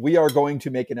 legitimately, we are going to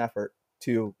make an effort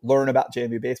to learn about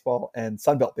JMU baseball and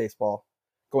Sunbelt baseball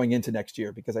going into next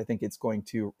year, because I think it's going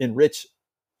to enrich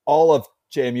all of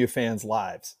JMU fans'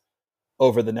 lives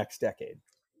over the next decade.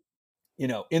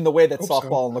 In the way that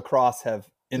softball and lacrosse have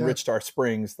enriched our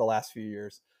springs the last few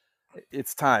years,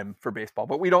 it's time for baseball,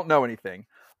 but we don't know anything.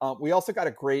 We also got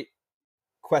a great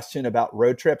question about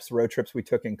road trips we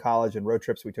took in college and road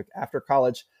trips we took after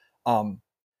college.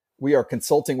 We are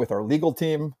consulting with our legal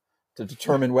team to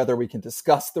determine whether we can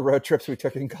discuss the road trips we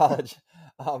took in college.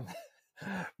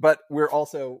 But we're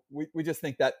also, we just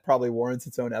think that probably warrants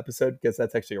its own episode, because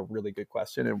that's actually a really good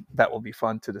question and that will be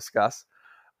fun to discuss.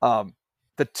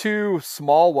 The 2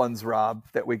 small ones, Rob,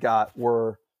 that we got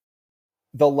were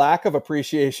the lack of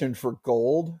appreciation for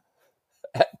gold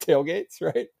at tailgates,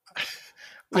 right?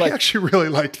 I actually really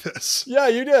liked this. Yeah,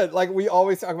 you did. Like, we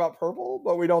always talk about purple,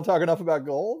 but we don't talk enough about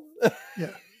gold.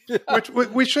 Yeah. Which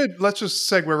we should, let's just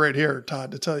segue right here,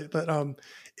 Todd, to tell you that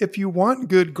if you want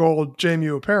good gold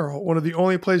JMU apparel, one of the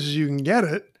only places you can get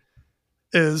it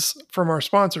is from our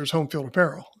sponsors, Home Field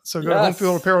Apparel. So go to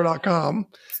homefieldapparel.com.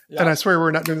 And I swear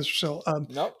we're not doing this for sale.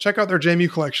 Nope. Check out their JMU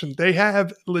collection. They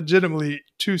have legitimately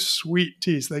 2 sweet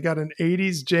tees. They got an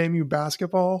 80s JMU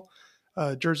basketball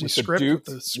jersey with script.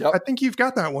 I think you've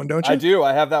got that one, don't you? I do.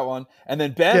 I have that one. And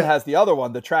then Ben has the other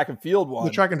one, the track and field one.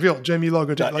 The track and field, JMU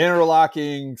logo. The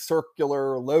interlocking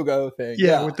circular logo thing.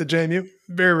 Yeah, with the JMU.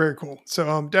 Very, very cool. So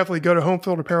definitely go to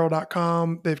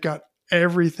homefieldapparel.com. They've got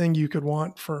everything you could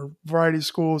want for a variety of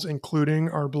schools, including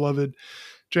our beloved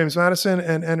James Madison,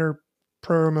 and enter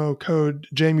promo code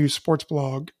JMU Sports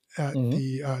Blog at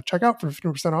the checkout for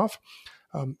 15% off.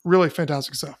 Really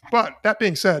fantastic stuff. But that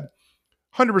being said,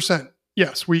 100%,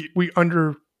 yes, we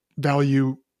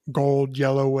undervalue gold,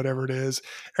 yellow, whatever it is.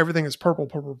 Everything is purple,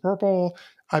 purple, purple.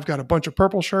 I've got a bunch of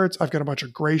purple shirts. I've got a bunch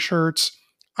of gray shirts.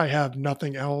 I have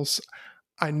nothing else.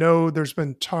 I know there's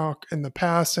been talk in the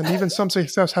past, and even some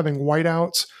success having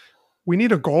whiteouts. We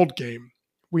need a gold game.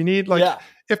 We need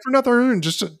if for nothing other than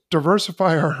just to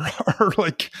diversify our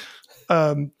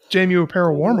JMU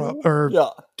apparel warm up or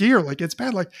gear. Like, it's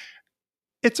bad. Like,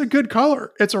 it's a good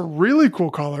color. It's a really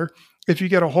cool color if you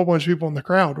get a whole bunch of people in the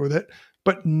crowd with it,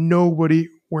 but nobody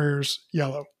wears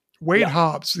yellow. Wade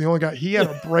Hobbs, the only guy, he had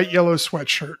a bright yellow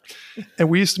sweatshirt, and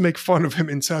we used to make fun of him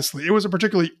incessantly. It was a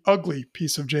particularly ugly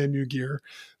piece of JMU gear,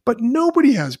 but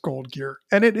nobody has gold gear,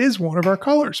 and it is one of our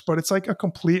colors, but it's like a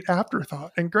complete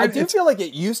afterthought. And I do feel like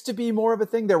it used to be more of a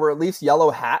thing. There were at least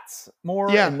yellow hats more,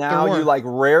 and now you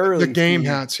rarely the game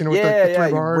hats, with the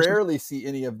 3 bars. You rarely see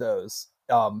any of those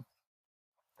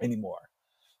anymore.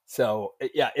 So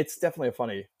it's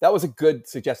definitely that was a good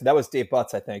suggestion. That was Dave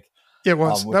Butts, I think. It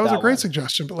was. That was a great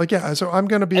suggestion. But so I'm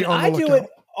going to be on the lookout. I do it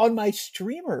on my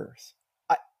streamers.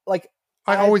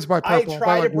 I always buy purple. I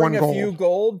try to bring a few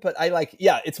gold, but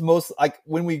it's most like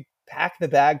when we pack the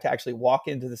bag to actually walk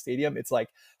into the stadium, it's like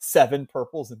 7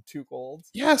 purples and 2 golds.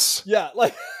 Yes. Yeah.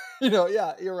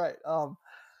 You're right.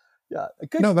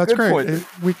 That's great.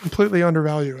 We completely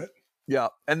undervalue it. Yeah.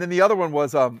 And then the other one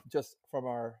was just from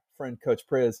our friend Coach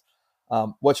Priz.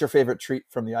 What's your favorite treat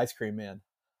from the ice cream man?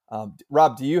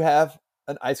 Rob, do you have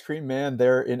an ice cream man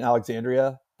there in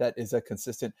Alexandria that is a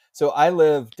consistent? So I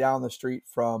live down the street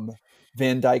from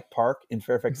Van Dyke Park in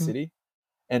Fairfax City,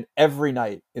 and every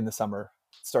night in the summer,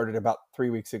 started about 3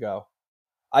 weeks ago,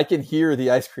 I can hear the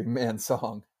ice cream man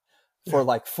song for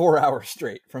 4 hours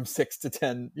straight from 6 to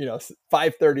 10,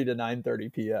 5:30 to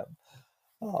 9:30 p.m.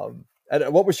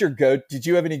 And what was your did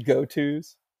you have any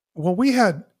go-tos? Well,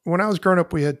 when I was growing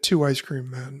up, we had 2 ice cream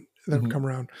men that would come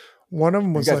around. One of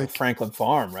them was You guys like were Franklin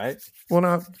Farm, right? when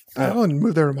I only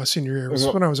moved there in my senior year. It was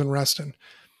when I was in Reston.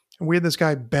 And we had this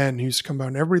guy, Ben, who used to come by,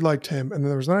 and everybody liked him. And then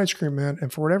there was an ice cream man.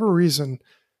 And for whatever reason,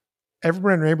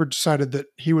 everybody in our neighborhood decided that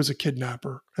he was a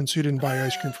kidnapper. And so you didn't buy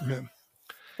ice cream from him.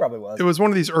 Probably was. It was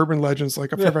one of these urban legends,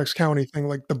 like a Fairfax County thing,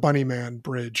 like the Bunny Man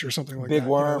Bridge or something like Big that.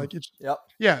 Worm. Yep.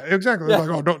 Yeah, exactly. It was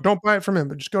like, oh, don't buy it from him,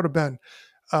 but just go to Ben.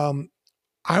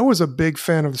 I was a big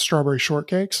fan of the strawberry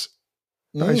shortcakes,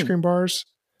 the ice cream bars.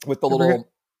 With the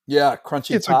little,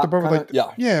 crunchy it's top. Like the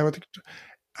bar with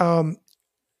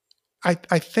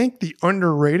I think the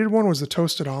underrated one was the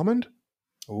toasted almond.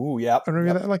 Ooh, yeah. I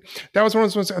remember that. Like that was one of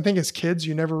those ones. I think as kids,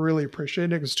 you never really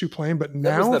appreciated it. It was too plain. But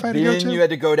now, if I had to go to, you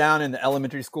had to go down in the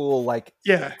elementary school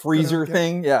freezer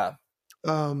thing. Yeah.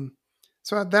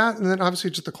 So at that, and then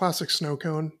obviously just the classic snow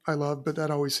cone. I love, but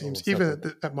that always seems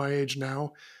at my age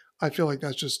now, I feel like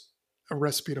that's just a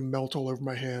recipe to melt all over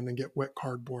my hand and get wet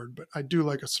cardboard. But I do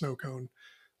like a snow cone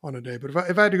on a day. But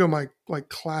if I had to go my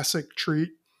classic treat,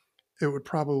 it would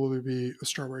probably be a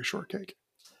strawberry shortcake.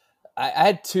 I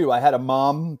had 2. I had a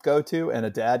mom go-to and a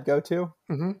dad go-to.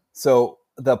 Mm-hmm. So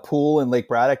the pool in Lake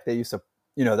Braddock, they used to,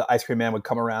 the ice cream man would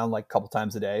come around like a couple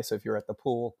times a day. So if you're at the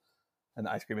pool and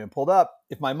the ice cream man pulled up,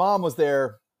 if my mom was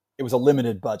there, it was a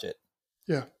limited budget.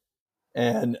 Yeah.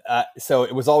 And so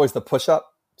it was always the push-up,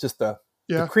 just the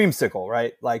creamsicle,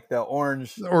 right? Like the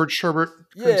orange sherbet.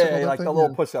 Like the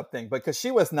little push-up thing. Because she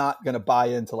was not going to buy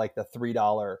into like the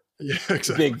 $3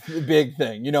 big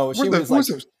thing. She was like...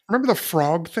 Remember the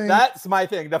frog thing? That's my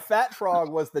thing. The fat frog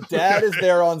was the dad is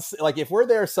there on, like, if we're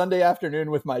there Sunday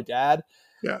afternoon with my dad,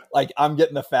 like I'm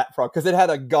getting the fat frog because it had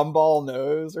a gumball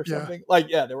nose or something. Like,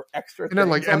 there were extra things. And then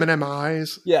like M&M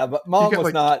eyes. Yeah, but mom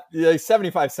was not,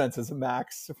 75 cents is a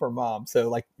max for mom. So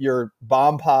like your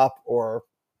bomb pop or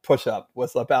push up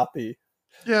was about the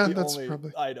that's only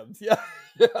probably items. Yeah.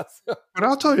 So. But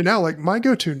I'll tell you now, like my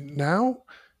go-to now,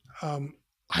 I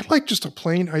like just a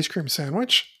plain ice cream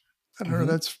sandwich. I don't know.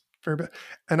 That's very bad.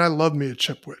 And I love me a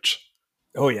Chipwich.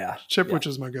 Oh, yeah. Chipwich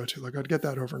is my go-to. Like I'd get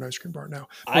that over an ice cream bar now.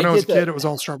 When I was a kid, it was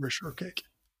all strawberry shortcake.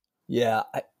 Yeah.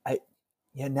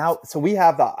 Now, so we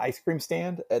have the ice cream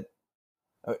stand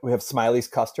we have Smiley's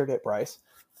Custard at Bryce.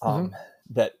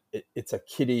 That it's a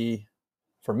kitty,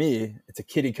 for me, it's a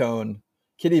kitty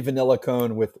vanilla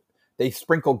cone they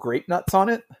sprinkle grape nuts on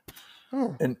it.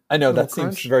 Oh, and I know that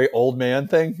seems a very old man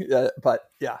thing, but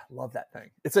love that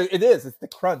thing. It's the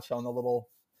crunch on the little,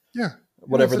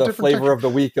 whatever the flavor texture of the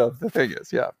week of the thing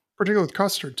is. Yeah. Particularly with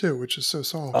custard too, which is so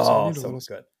soft. Oh, so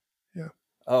good. Yeah.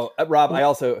 Oh, Rob, I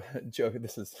also joke.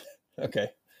 This is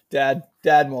okay. Dad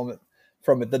moment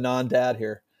from the non-dad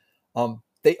here.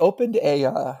 They opened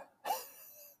I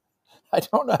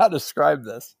don't know how to describe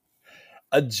this,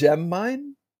 a gem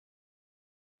mine.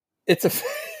 It's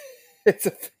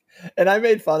and I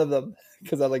made fun of them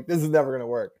because I'm like, this is never going to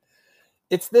work.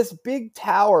 It's this big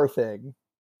tower thing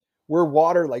where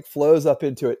water like flows up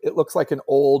into it. It looks like an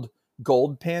old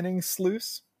gold panning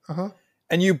sluice.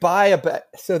 And you buy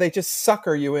so they just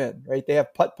sucker you in, right? They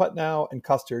have putt now and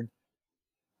custard.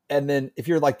 And then if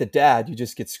you're like the dad, you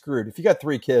just get screwed. If you got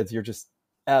 3 kids, you're just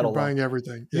buying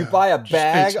everything. You buy a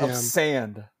bag of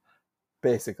sand,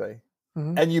 basically.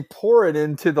 And you pour it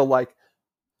into the like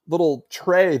little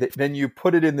tray that then you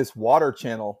put it in this water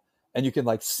channel and you can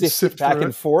like sift it back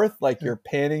and forth like you're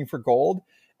panning for gold,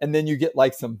 and then you get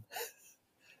like some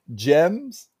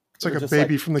gems. It's like a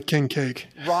baby from the king cake.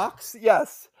 Rocks,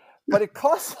 yes. But it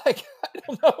costs like, I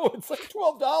don't know, it's like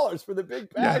 $12 for the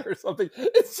big bag or something.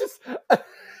 It's just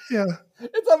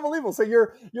it's unbelievable. So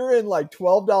you're in like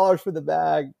 $12 for the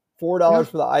bag, $4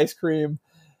 for the ice cream.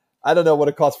 I don't know what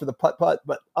it costs for the putt,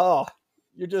 but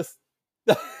you're just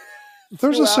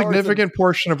there's a significant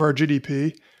portion of our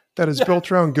GDP that is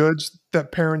built around goods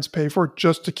that parents pay for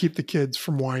just to keep the kids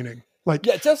from whining. Like,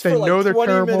 just they for like know they're 20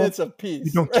 terrible. minutes of peace.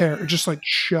 You don't care. Just like,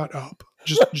 shut up.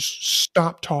 Just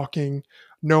stop talking.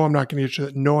 No, I'm not going to get you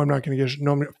that. No, I'm not going to get you.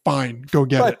 No, fine. Go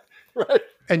get it. Right.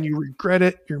 And you regret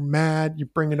it. You're mad. You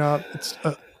bring it up.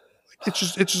 It's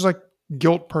just like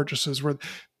guilt purchases where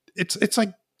it's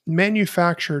like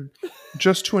manufactured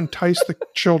just to entice the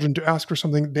children to ask for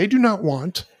something they do not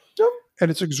want. And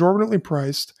it's exorbitantly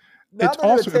priced. Now it's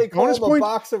also take a bonus home point. A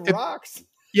box of rocks.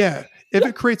 Yeah. If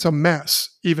it creates a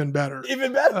mess, even better.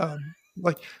 Even better.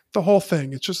 Like the whole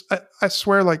thing. It's just, I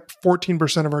swear like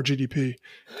 14% of our GDP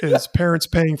is parents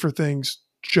paying for things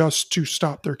just to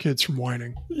stop their kids from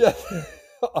whining. Yeah.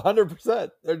 100%.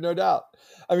 There's no doubt.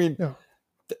 I mean,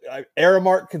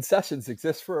 Aramark concessions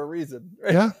exist for a reason.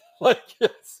 Right? Yeah. Like,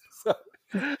 yes. So,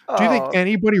 Do you think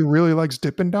anybody really likes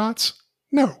Dippin' Dots?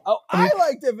 No. Oh, I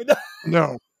like Dippin' Dots.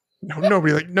 No,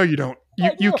 nobody no, you don't.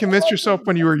 You convinced yourself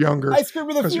when you were younger. Ice cream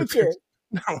of the future.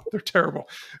 No, they're terrible.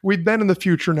 We've been in the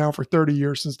future now for 30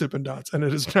 years since Dippin' Dots, and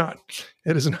it is not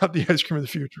the ice cream of the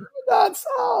future. Dots,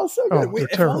 so good. Oh,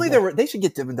 If only they should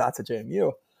get Dippin' Dots at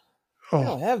JMU. They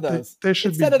don't have those. They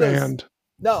should be banned.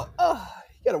 No,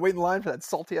 you got to wait in line for that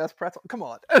salty ass pretzel. Come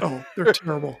on. Oh, they're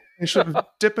terrible. They should.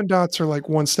 Dippin' Dots are like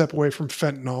one step away from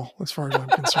fentanyl, as far as I'm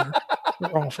concerned.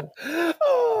 They're awful.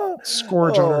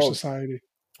 Scourge on our society.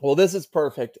 Well, this is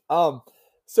perfect.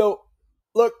 So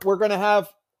look, we're going to have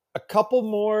a couple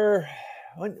more.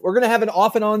 We're going to have an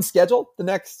off and on schedule the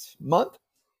next month.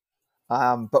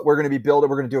 But we're going to be building.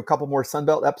 We're going to do a couple more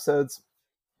Sunbelt episodes.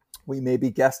 We may be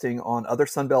guesting on other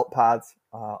Sunbelt pods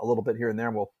a little bit here and there.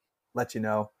 And we'll let you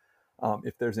know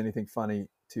if there's anything funny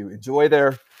to enjoy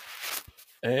there.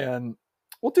 And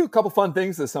we'll do a couple fun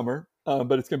things this summer,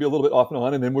 but it's going to be a little bit off and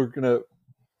on. And then we're going to,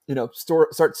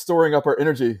 start storing up our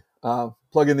energy,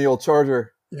 plug in the old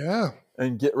charger,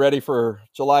 and get ready for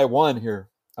July 1 here.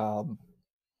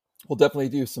 We'll definitely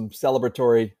do something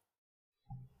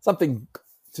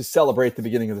to celebrate the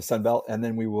beginning of the Sun Belt. And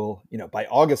then we will, by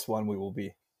August 1, we will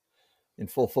be in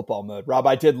full football mode. Rob,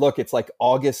 I did look, it's like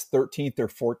August 13th or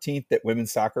 14th that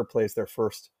women's soccer plays their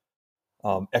first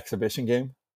exhibition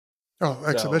game. Oh,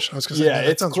 exhibition. I was going to say,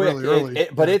 that sounds quick. Really early.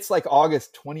 But it's like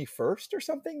August 21st or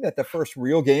something that the first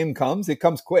real game comes. It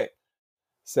comes quick.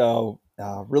 So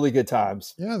really good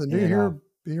times. Yeah, the new year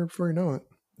be here before you know it.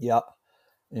 Yep.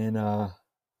 And I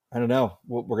don't know.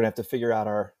 We're going to have to figure out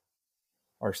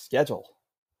our schedule,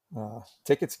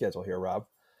 ticket schedule here, Rob.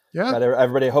 Yeah.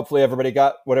 Hopefully everybody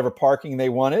got whatever parking they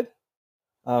wanted.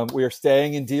 We are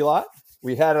staying in D-Lot.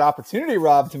 We had an opportunity,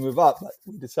 Rob, to move up, but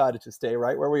we decided to stay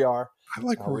right where we are. I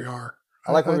like where we are.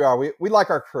 I like where we are. We like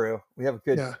our crew. We have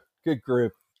a good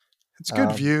group. It's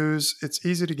good views. It's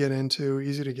easy to get into,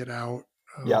 easy to get out.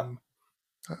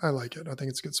 I like it. I think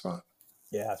it's a good spot.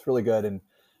 Yeah, it's really good. And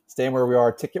staying where we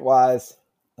are ticket-wise,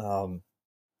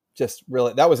 just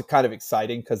really, that was kind of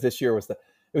exciting because this year it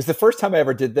was the first time I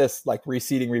ever did this, like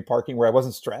reseating, reparking, where I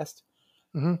wasn't stressed.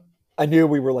 Mm-hmm. I knew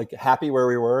we were like happy where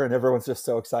we were, and everyone's just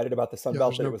so excited about the Sun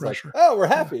Belt that it was pressure. Like, oh, we're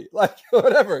happy, like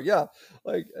whatever, yeah,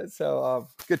 like so.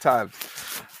 Good times.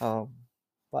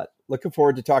 But looking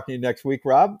forward to talking to you next week,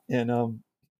 Rob. And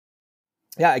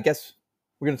I guess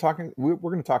we're gonna talk. We're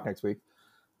gonna talk next week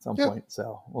at some point.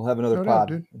 So we'll have another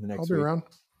pod in the next week. I'll be around.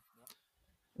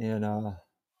 And I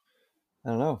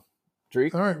don't know,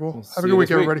 Drake. All right. Well, have a good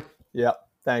week, everybody. Yeah.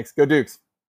 Thanks. Go Dukes.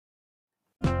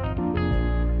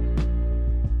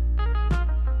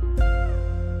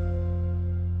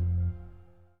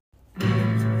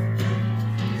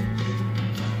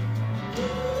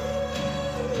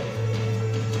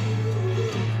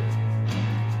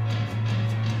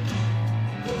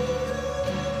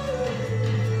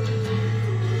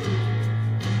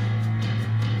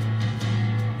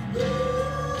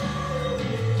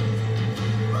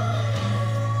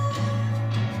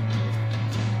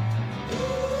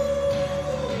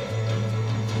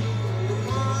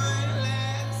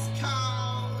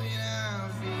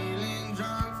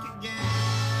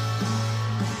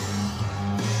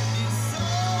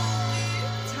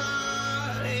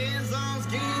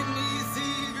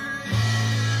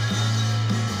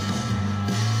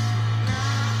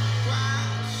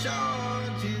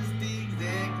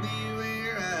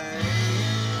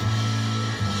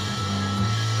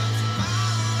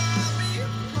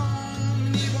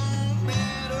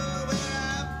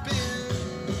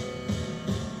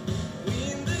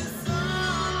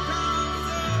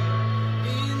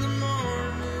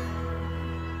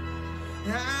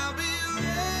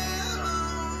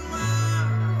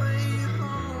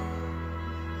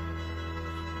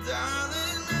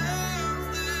 Darling, now's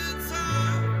the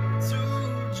time to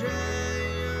dry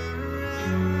your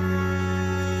eyes.